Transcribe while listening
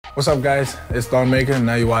What's up, guys? It's Thon Maker, and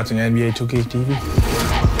now you're watching NBA 2K TV.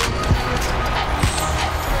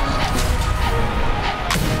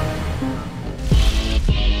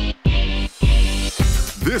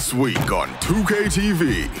 This week on 2K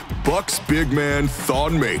TV, Bucks big man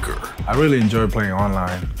Thon Maker. I really enjoy playing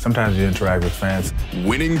online. Sometimes you interact with fans.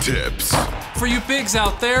 Winning tips. For you bigs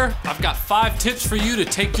out there, I've got 5 tips for you to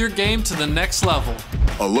take your game to the next level.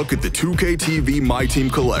 A look at the 2K TV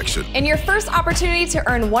MyTEAM collection. And your first opportunity to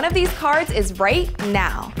earn one of these cards is right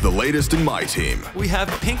now. The latest in MyTEAM. We have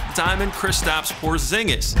Pink Diamond Kristaps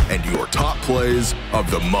Porzingis. And your top plays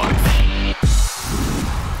of the month.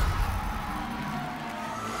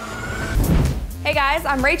 Hey guys,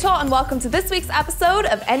 I'm Rachel and welcome to this week's episode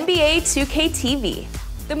of NBA 2K TV.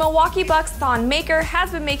 The Milwaukee Bucks Thon Maker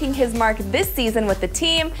has been making his mark this season with the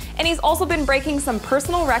team, and he's also been breaking some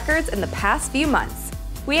personal records in the past few months.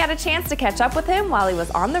 We had a chance to catch up with him while he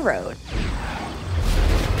was on the road.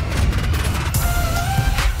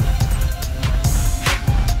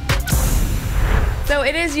 So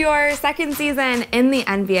it is your second season in the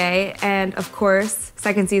NBA, and of course,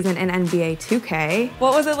 second season in NBA 2K.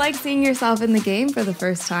 What was it like seeing yourself in the game for the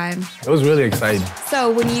first time? It was really exciting. So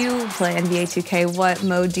when you play NBA 2K, what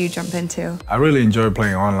mode do you jump into? I really enjoy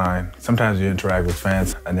playing online. Sometimes you interact with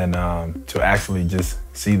fans, and then to actually just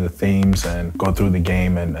see the themes and go through the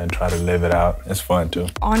game and try to live it out, it's fun too.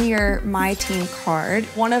 On your MyTEAM card,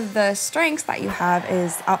 one of the strengths that you have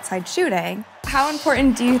is outside shooting. How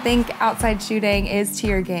important do you think outside shooting is to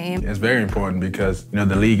your game? It's very important because, you know,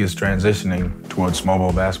 the league is transitioning towards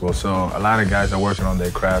mobile basketball, so a lot of guys are working on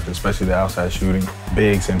their craft, especially the outside shooting,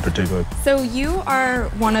 bigs in particular. So you are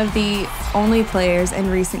one of the only players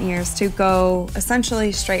in recent years to go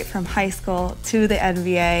essentially straight from high school to the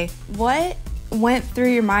NBA. What went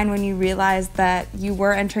through your mind when you realized that you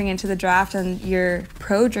were entering into the draft and your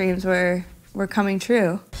pro dreams were coming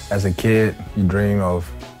true? As a kid, you dream of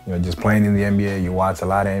just playing in the NBA. You watch a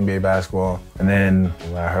lot of NBA basketball. And then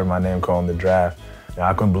when I heard my name called in the draft,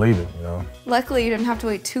 I couldn't believe it, Luckily, you didn't have to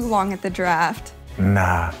wait too long at the draft.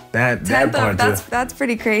 Nah, that part that's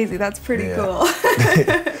pretty crazy. That's pretty cool.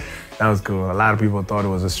 That was cool. A lot of people thought it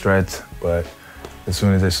was a stretch, but as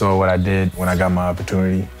soon as they saw what I did when I got my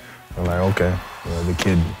opportunity, I'm like, okay, the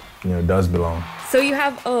kid, does belong. So you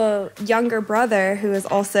have a younger brother who is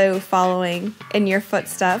also following in your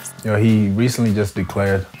footsteps. He recently just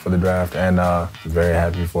declared for the draft, and very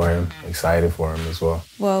happy for him, excited for him as well.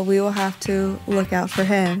 Well, we will have to look out for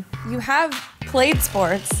him. You have played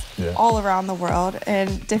sports all around the world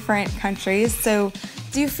in different countries. So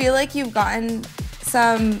do you feel like you've gotten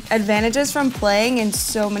some advantages from playing in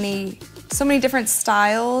so many different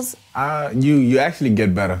styles? You actually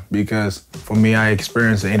get better because for me, I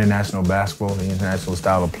experienced the international basketball. The international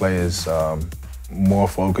style of play is more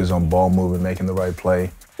focused on ball movement, making the right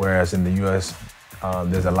play. Whereas in the U.S.,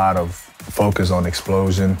 there's a lot of focus on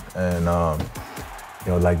explosion and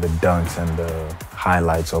like the dunks and the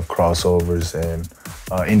highlights of crossovers and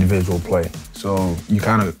individual play. So you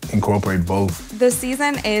kind of incorporate both. The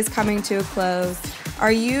season is coming to a close.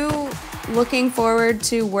 Are you looking forward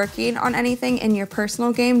to working on anything in your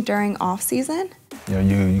personal game during off season?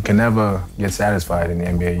 You can never get satisfied in the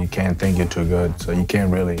NBA. You can't think you're too good, so you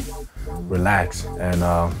can't really relax. And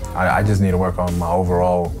I just need to work on my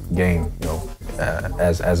overall game,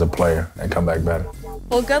 as a player and come back better.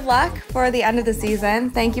 Well, good luck for the end of the season.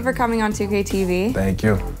 Thank you for coming on 2K TV. Thank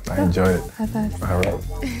you. I enjoyed it. High five. All right.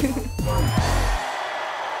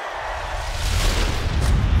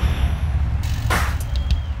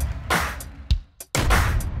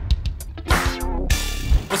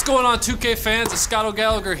 What's going on, 2K fans? It's Scott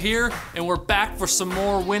O'Gallagher here, and we're back for some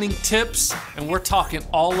more winning tips, and we're talking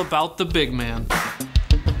all about the big man.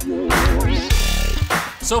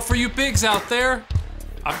 So for you bigs out there,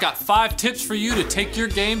 I've got 5 tips for you to take your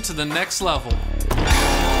game to the next level.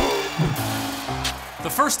 The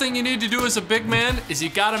first thing you need to do as a big man is you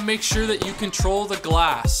gotta make sure that you control the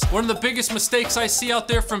glass. One of the biggest mistakes I see out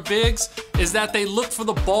there from bigs is that they look for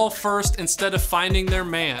the ball first instead of finding their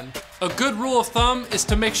man. A good rule of thumb is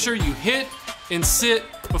to make sure you hit and sit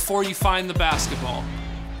before you find the basketball.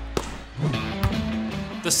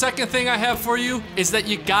 The second thing I have for you is that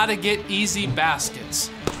you gotta get easy baskets.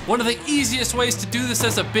 One of the easiest ways to do this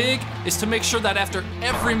as a big is to make sure that after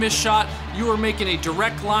every missed shot, you are making a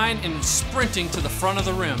direct line and sprinting to the front of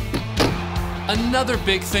the rim. Another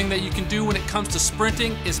big thing that you can do when it comes to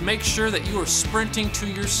sprinting is make sure that you are sprinting to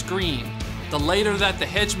your screen. The later that the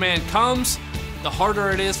hedge man comes, the harder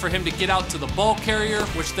it is for him to get out to the ball carrier,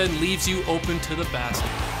 which then leaves you open to the basket.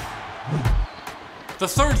 The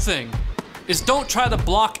third thing is don't try to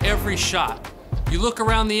block every shot. You look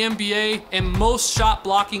around the NBA and most shot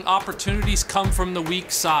blocking opportunities come from the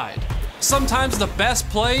weak side. Sometimes the best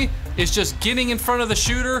play is just getting in front of the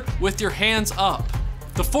shooter with your hands up.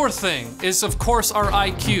 The fourth thing is, of course, our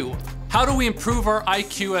IQ. How do we improve our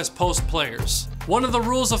IQ as post players? One of the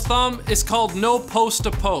rules of thumb is called no post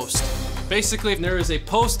to post. Basically, if there is a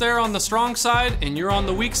post there on the strong side and you're on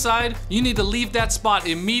the weak side, you need to leave that spot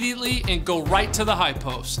immediately and go right to the high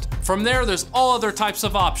post. From there, there's all other types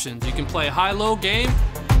of options. You can play a high-low game,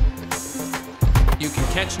 you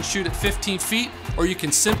can catch and shoot at 15 feet, or you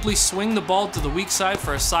can simply swing the ball to the weak side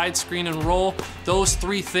for a side screen and roll. Those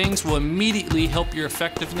three things will immediately help your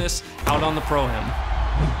effectiveness out on the pro-am.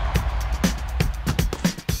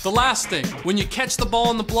 The last thing, when you catch the ball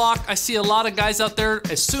in the block, I see a lot of guys out there,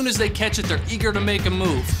 as soon as they catch it, they're eager to make a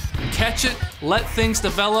move. Catch it, let things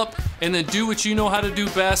develop, and then do what you know how to do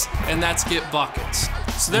best, and that's get buckets.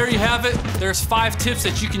 So there you have it. There's 5 tips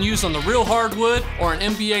that you can use on the real hardwood or an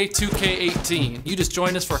NBA 2K18. You just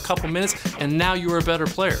joined us for a couple minutes, and now you're a better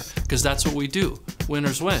player, because that's what we do.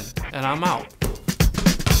 Winners win, and I'm out.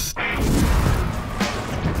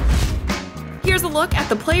 Here's a look at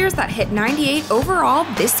the players that hit 98 overall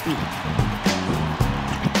this week.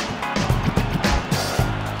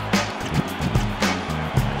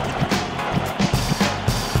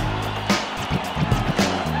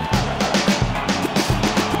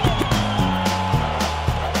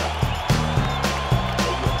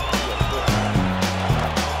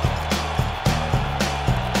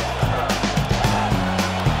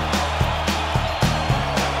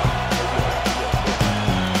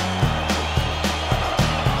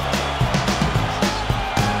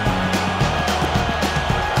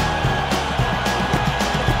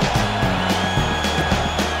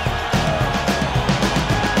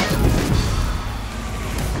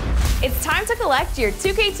 It's time to collect your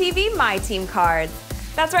 2KTV MyTEAM cards.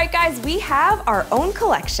 That's right, guys, we have our own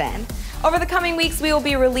collection. Over the coming weeks, we will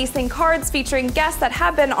be releasing cards featuring guests that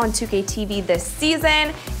have been on 2KTV this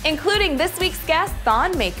season, including this week's guest,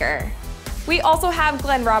 Thon Maker. We also have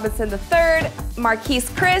Glenn Robinson III, Marquise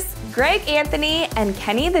Chris, Greg Anthony, and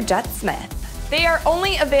Kenny the Jet Smith. They are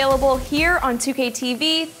only available here on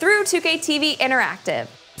 2KTV through 2KTV Interactive.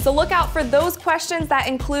 So look out for those questions that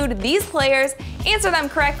include these players, answer them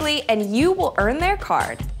correctly, and you will earn their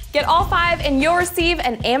card. Get all 5 and you'll receive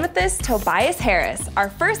an Amethyst Tobias Harris, our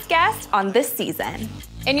first guest on this season.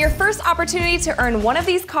 And your first opportunity to earn one of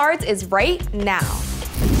these cards is right now.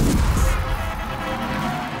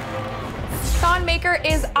 Thon Maker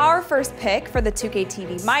is our first pick for the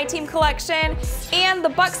 2KTV MyTEAM collection, and the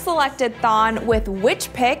Bucks selected Thon with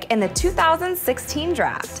which pick in the 2016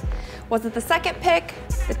 draft? Was it the 2nd pick,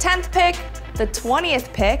 the 10th pick, the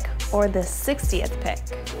 20th pick, or the 60th pick?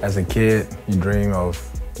 As a kid, you dream of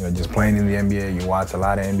just playing in the NBA. You watch a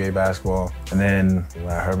lot of NBA basketball. And then when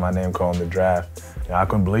I heard my name called in the draft, I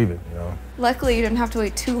couldn't believe it. Luckily, you didn't have to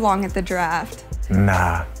wait too long at the draft.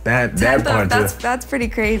 Nah, that part that's pretty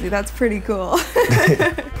crazy. That's pretty cool.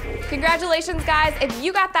 Congratulations, guys. If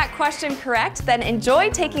you got that question correct, then enjoy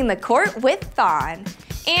taking the court with Thon.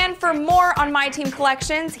 And for more on MyTEAM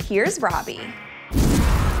collections, here's Robbie.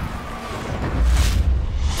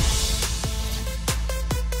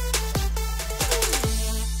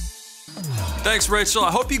 Thanks, Rachel.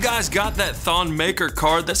 I hope you guys got that Thon Maker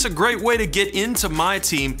card. That's a great way to get into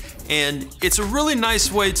MyTEAM, and it's a really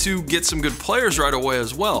nice way to get some good players right away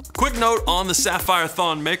as well. Quick note on the Sapphire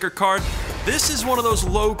Thon Maker card. This is one of those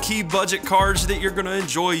low-key budget cards that you're gonna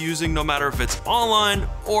enjoy using no matter if it's online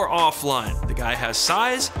or offline. The guy has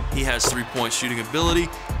size, he has 3-point shooting ability,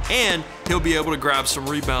 and he'll be able to grab some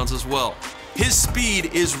rebounds as well. His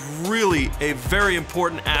speed is really a very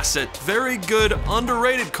important asset. Very good,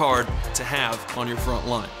 underrated card to have on your front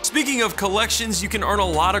line. Speaking of collections, you can earn a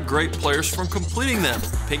lot of great players from completing them.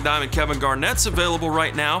 Pink Diamond Kevin Garnett's available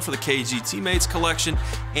right now for the KG Teammates collection,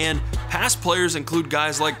 and past players include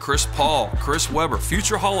guys like Chris Paul, Chris Webber,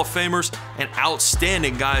 future Hall of Famers, and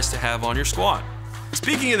outstanding guys to have on your squad.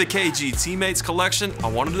 Speaking of the KG Teammates collection, I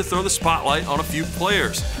wanted to throw the spotlight on a few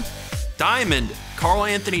players. Diamond Karl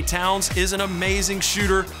Anthony Towns is an amazing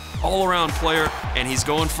shooter, all-around player, and he's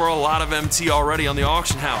going for a lot of MT already on the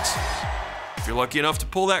auction house. If you're lucky enough to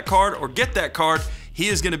pull that card or get that card, he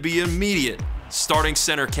is going to be an immediate starting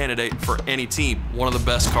center candidate for any team. One of the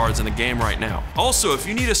best cards in the game right now. Also, if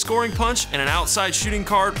you need a scoring punch and an outside shooting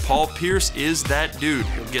card, Paul Pierce is that dude.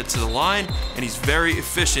 He'll get to the line, and he's very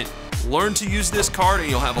efficient. Learn to use this card and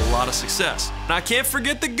you'll have a lot of success. And I can't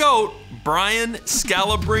forget the GOAT, Brian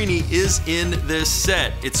Scalabrine is in this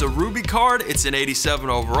set. It's a Ruby card, it's an 87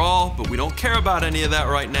 overall, but we don't care about any of that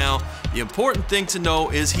right now. The important thing to know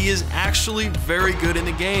is he is actually very good in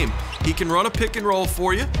the game. He can run a pick and roll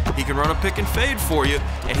for you, he can run a pick and fade for you,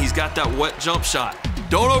 and he's got that wet jump shot.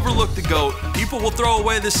 Don't overlook the GOAT. People will throw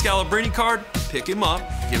away this Scalabrini card. Pick him up,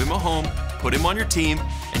 give him a home, put him on your team,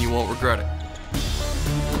 and you won't regret it.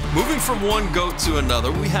 Moving from one GOAT to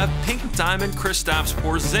another, we have Pink Diamond Kristaps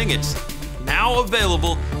Porzingis, now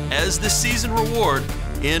available as the season reward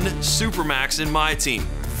in Supermax in MyTEAM.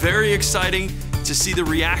 Very exciting to see the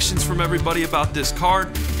reactions from everybody about this card,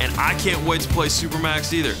 and I can't wait to play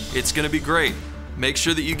Supermax either. It's gonna be great. Make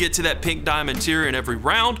sure that you get to that Pink Diamond tier in every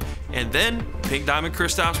round, and then Pink Diamond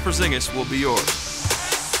Kristaps Porzingis will be yours.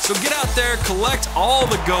 So get out there, collect all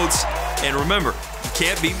the GOATs, and remember, you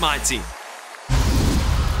can't beat MyTEAM.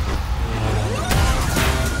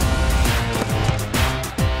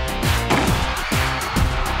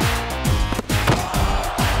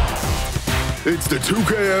 It's the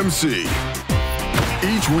 2KMC.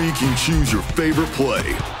 Each week you choose your favorite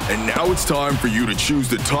play, and now it's time for you to choose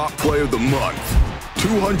the top play of the month.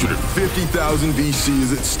 250,000 VC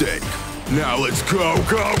is at stake. Now let's go,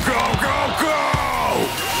 go, go, go, go!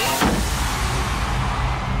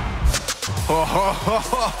 Ha ha ha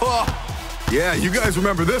ha ha! Yeah, you guys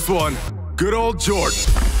remember this one. Good old Jordan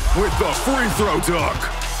with the free throw dunk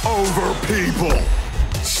over people.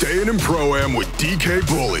 Staying in Pro-Am with DK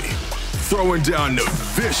Bully. Throwing down the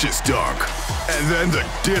vicious dunk, and then the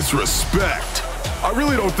disrespect. I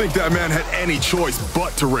really don't think that man had any choice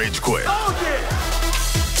but to rage quit.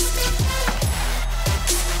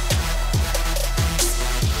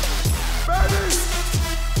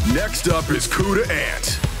 Next up is Kuda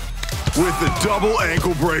Ant with the double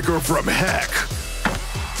ankle breaker from Heck.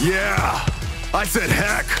 Yeah, I said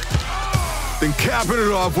Heck. Then capping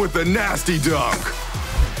it off with the nasty dunk.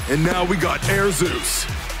 And now we got Air Zeus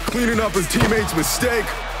cleaning up his teammate's mistake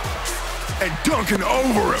and dunking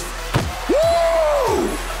over him. Woo!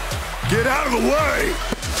 Get out of the way!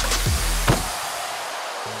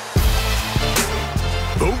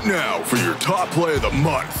 Vote now for your top play of the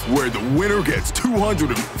month, where the winner gets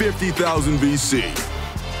 250,000 VC.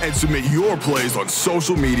 And submit your plays on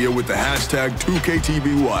social media with the hashtag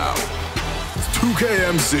 2KTVWow. It's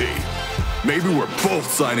 2KMC. Maybe we're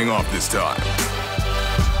both signing off this time.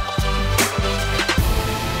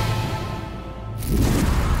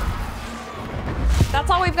 That's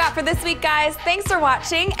all we've got for this week, guys. Thanks for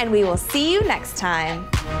watching, and we will see you next time.